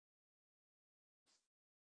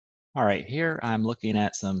All right, here I'm looking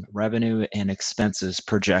at some revenue and expenses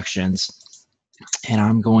projections, and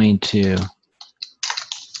I'm going to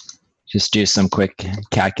just do some quick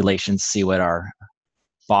calculations, see what our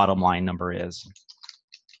bottom line number is.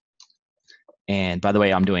 And by the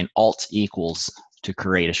way, I'm doing Alt equals to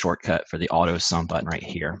create a shortcut for the auto sum button right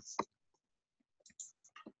here.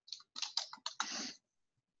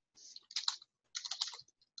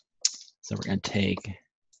 So we're going to take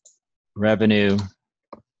revenue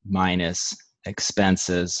minus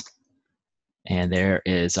expenses, and there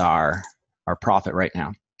is our profit right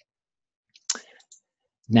now.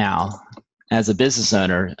 Now, as a business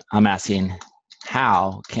owner, I'm asking,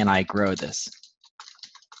 how can I grow this?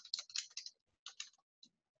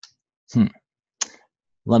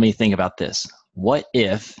 Let me think about this. What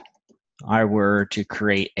if I were to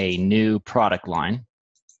create a new product line?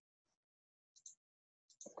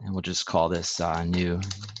 And we'll just call this new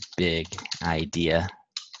big idea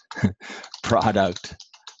product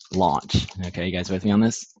launch. Okay, you guys with me on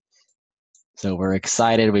this? So we're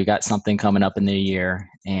excited. We've got something coming up in the year,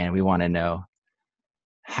 and we want to know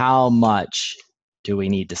how much do we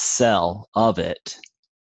need to sell of it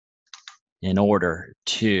in order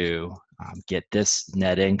to get this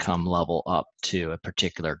net income level up to a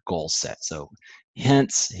particular goal set. So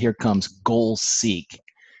hence, here comes goal seek.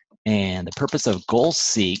 And the purpose of goal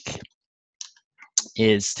seek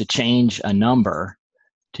is to change a number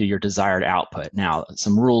to your desired output. Now,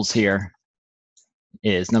 some rules here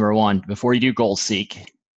is, number one, before you do goal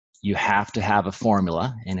seek, you have to have a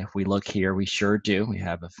formula. And if we look here, we sure do. We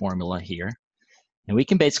have a formula here. And we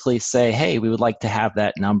can basically say, hey, we would like to have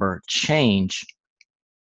that number change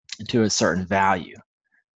to a certain value.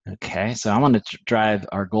 Okay, so I want to drive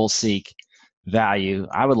our goal seek value.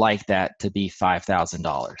 I would like that to be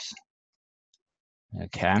 $5,000.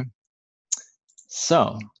 Okay,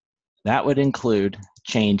 so that would include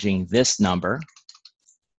changing this number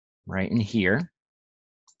right in here.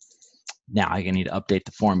 Now I need to update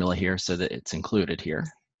the formula here so that it's included here.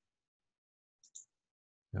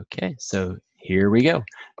 Okay, so here we go.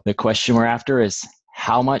 The question we're after is,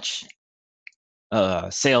 how much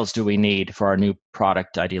sales do we need for our new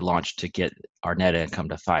product ID launch to get our net income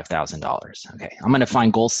to $5,000? Okay, I'm going to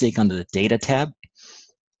find goal seek under the data tab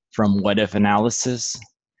from what if analysis.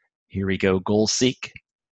 Here we go, goal seek.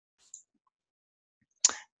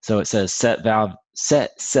 So it says set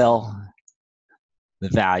sell the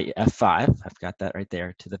value F5. I've got that right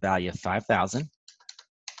there, to the value of 5,000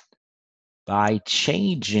 by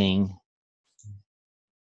changing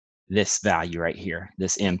this value right here,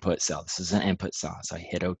 this input cell. This is an input cell. So I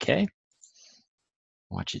hit OK.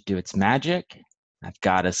 Watch it do its magic. I've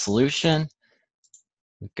got a solution.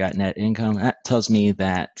 We've got net income. That tells me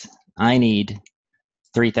that I need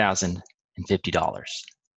 $3,050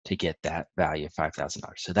 to get that value of $5,000.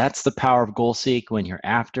 So that's the power of goal seek. When you're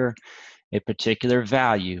after a particular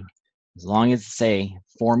value, as long as it's a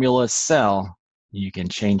formula cell, you can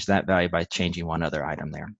change that value by changing one other item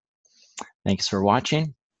there. Thanks for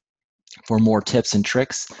watching. For more tips and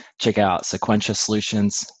tricks, check out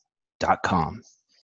sequentialsolutions.com.